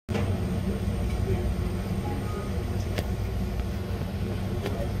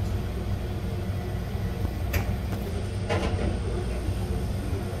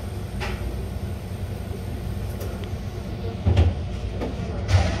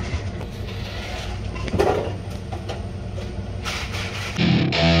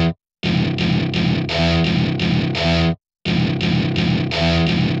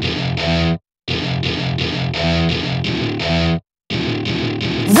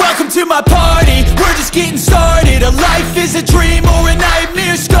Welcome to my party, we're just getting started. A life is a dream or a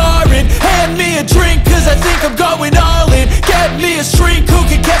nightmare scarring. Hand me a drink cause I think I'm going all in. Get me a shrink who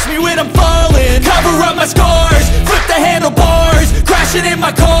can catch me when I'm falling. Cover up my scars, flip the handlebars. Crashing in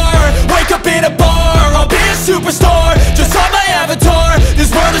my car, wake up in a bar. I'll be a superstar, just on my avatar. This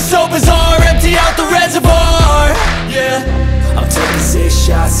world is so bizarre, empty out the reservoir. Yeah, I'm taking 6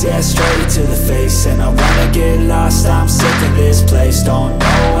 shots, yeah, straight to the face. And I wanna get lost, I'm sick of this place. Don't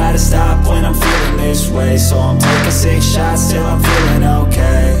know how to stop when I'm feeling this way. So I'm taking 6 shots till I'm feeling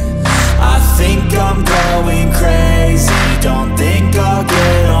okay. I think I'm going crazy, don't think I'll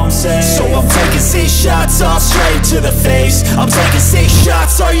get home safe. So I'm taking 6 shots, all straight to the face. I'm taking 6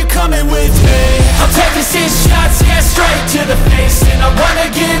 shots, are you coming with me? I'm taking 6 shots, yeah, straight to the face. And I wanna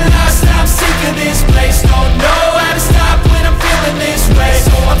get lost, I'm sick of this place. Don't know how to stop when I'm feeling this way.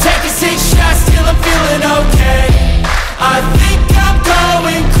 So I'm taking 6 shots till I'm feeling okay. I think I'm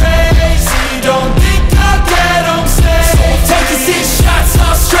going crazy, don't think I'll get home safe. So I'm taking 6 shots,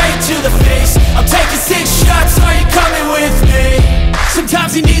 all straight to the face. I'm taking 6 shots, are you coming with me?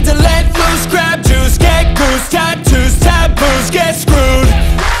 Sometimes you need to let loose, grab juice, get goose, tattoos, taboos, get screwed.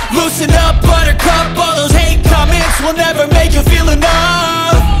 Loosen up, buttercup, all those hate comments will never make you feel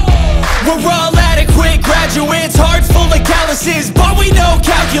enough. We're all adequate graduates, hearts full of calluses, but we know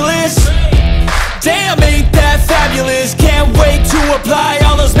calculus. Damn, ain't that fabulous? Can't wait to apply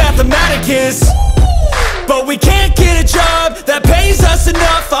all those mathematicus. But we can't get a job that pays us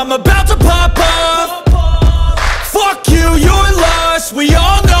enough. I'm about to pop off. Fuck you, you're lost. We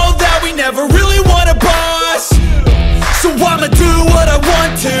all know that we never really want a boss. So I'ma do what I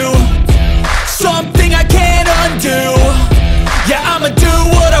want to, something I can't undo. Yeah, I'ma do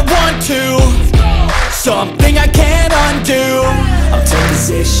what I want to, something I can't undo. I'm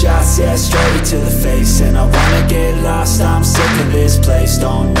taking 6 shots, yeah, straight to the face. And I wanna get lost, I'm sick of this place.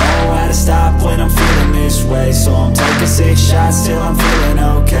 Don't know how to stop when I'm feeling this way. So I'm taking 6 shots till I'm feeling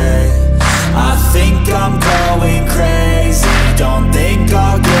okay. I think I'm going crazy, don't think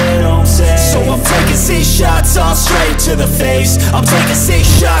I'll get home safe. So I'm taking 6 shots, all straight to the face. I'm taking 6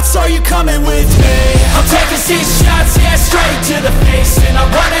 shots, are you coming with me? I'm taking 6 shots, yeah, straight to the face. And I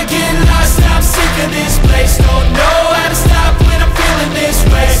wanna get lost, I'm sick of this place. Don't know how to stop when I'm feeling this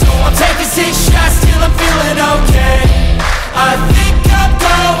way. So I'm taking 6 shots till I'm feeling okay. I think I'm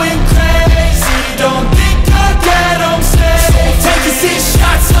going crazy, don't think I'll get home safe. So I'm taking 6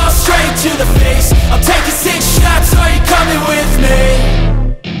 shots, all straight to the face. I'm taking 6 shots, are you coming with me?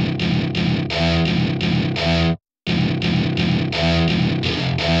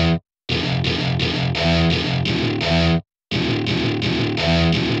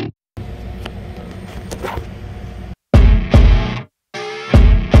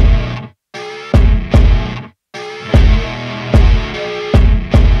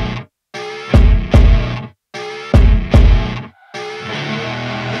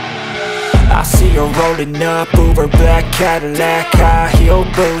 I see her rolling up, Uber black Cadillac, high heel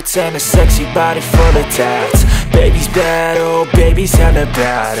boots and a sexy body full of tats. Baby's bad, oh baby's hella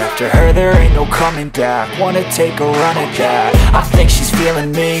bad. After her there ain't no coming back. Wanna take a run at that. I think she's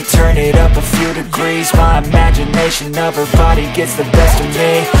feeling me, turn it up a few degrees. My imagination of her body gets the best of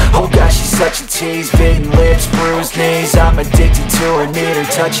me. Oh gosh, she's such a tease, bitten lips, bruised knees. I'm addicted to her, need her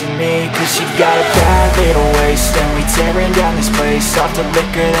touching me, cause she got a bad little waist. And we tearing down this place, off the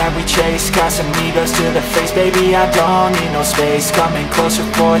liquor that we chase. Casamigos to the face, baby I don't need no space. Coming closer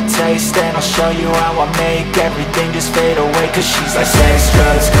for a taste, and I'll show you how I make everything just fade away. Cause she's like sex,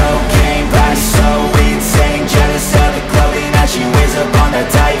 drugs, cocaine, body so insane. Jealous of the clothing that she wears up on a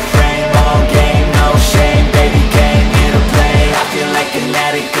tight frame. All game, no shame, baby came here to play. I feel like an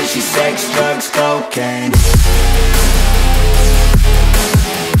addict cause she's sex, drugs, cocaine.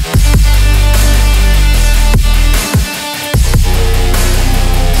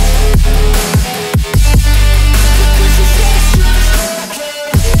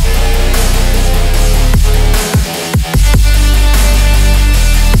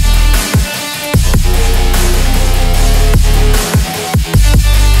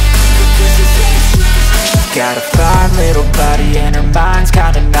 Got a fine little body and her mind's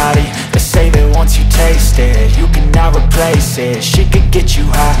kinda naughty. They say that once you taste it, you cannot replace it. She could get you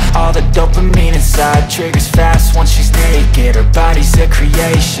high, all the dopamine inside triggers fast once she's naked. Her body's a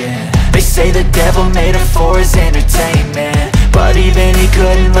creation. They say the devil made her for his entertainment, but even he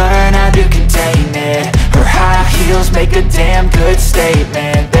couldn't learn how to contain it. Her high heels make a damn good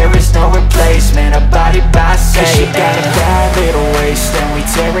statement. There is no replacement, a body by say. She got a bad little waist, and we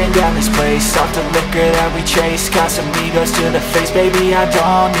tearing down this place. Off the liquor that we chase, got some egos to the face. Baby, I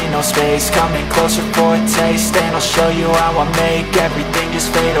don't need no space, coming closer for a taste, and I'll show you how I make everything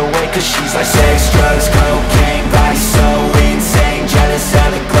just fade away. Cause she's like sex, drugs, cocaine, body so insane, jealous of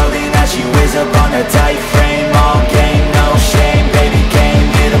the clothing that she wears up on her tight frame. All game, no shame, baby came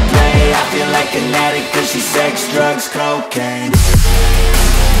here to play. I feel like an addict cause she's sex, drugs, cocaine.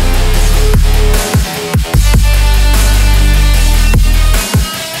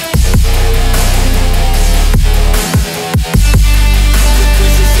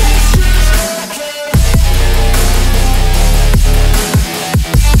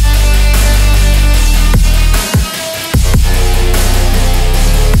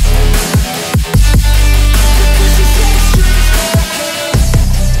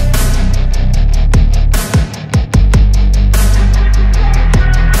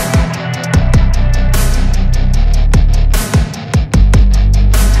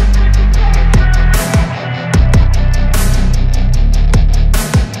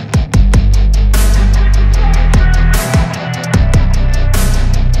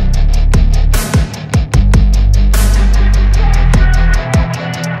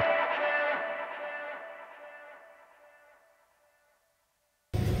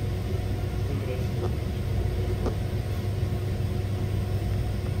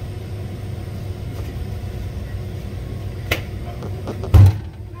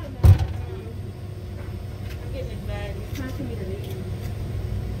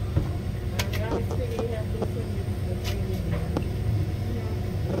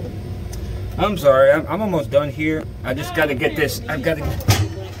 I'm sorry, I'm almost done here. I just gotta get this. I've gotta.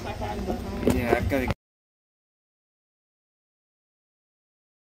 Yeah, I've gotta.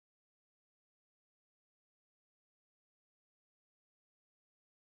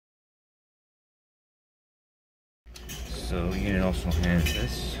 So the unit also has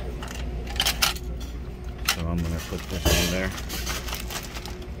this. So I'm gonna put this in there.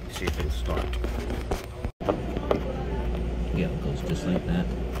 See if it'll start. Yeah, it goes just like that.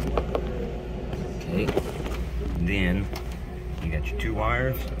 Okay. Then you got your two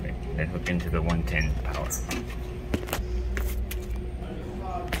wires that hook into the 110 power.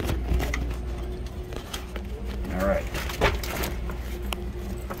 All right.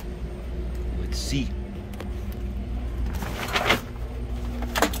 Let's see.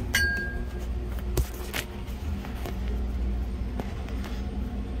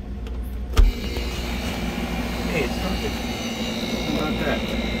 Hey, it's started. How about that?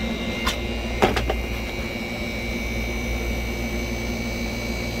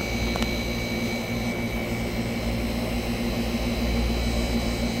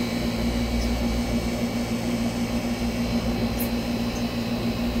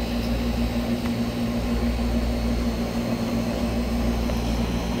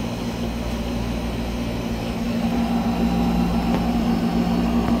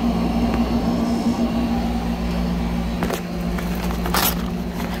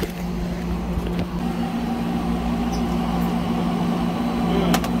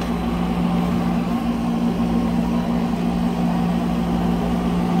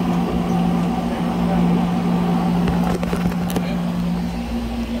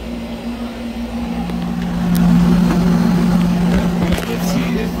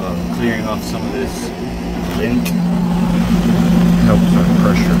 Clearing off some of this lint helps our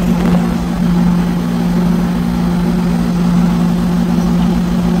pressure.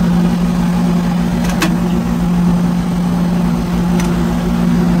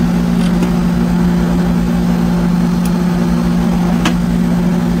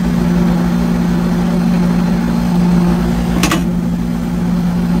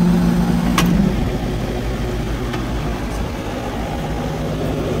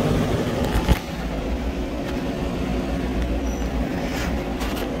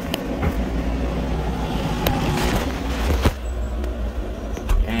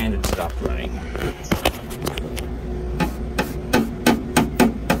 And it stopped running.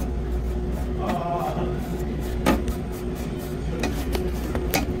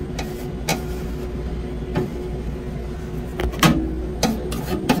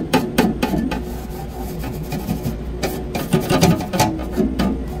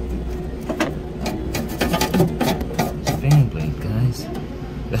 Fan blade, guys.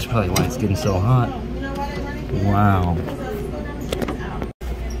 That's probably why it's getting so hot. Wow.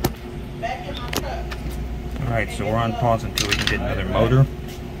 Alright, so we're on pause until we can get another motor.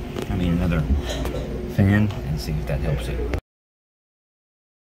 Another fan, and see if that helps it.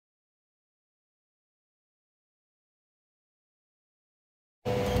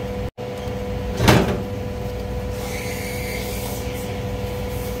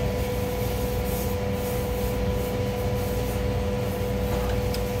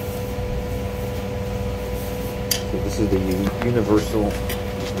 is the universal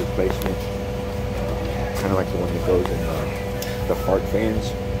replacement, kind of like the one that goes in the fart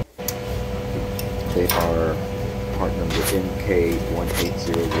fans. They are part number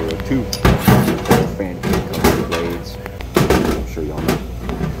MK18002. The fan kit comes with blades. I'm sure y'all know.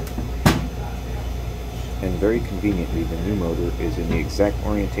 And very conveniently, the new motor is in the exact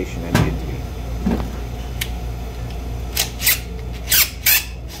orientation I need it to be.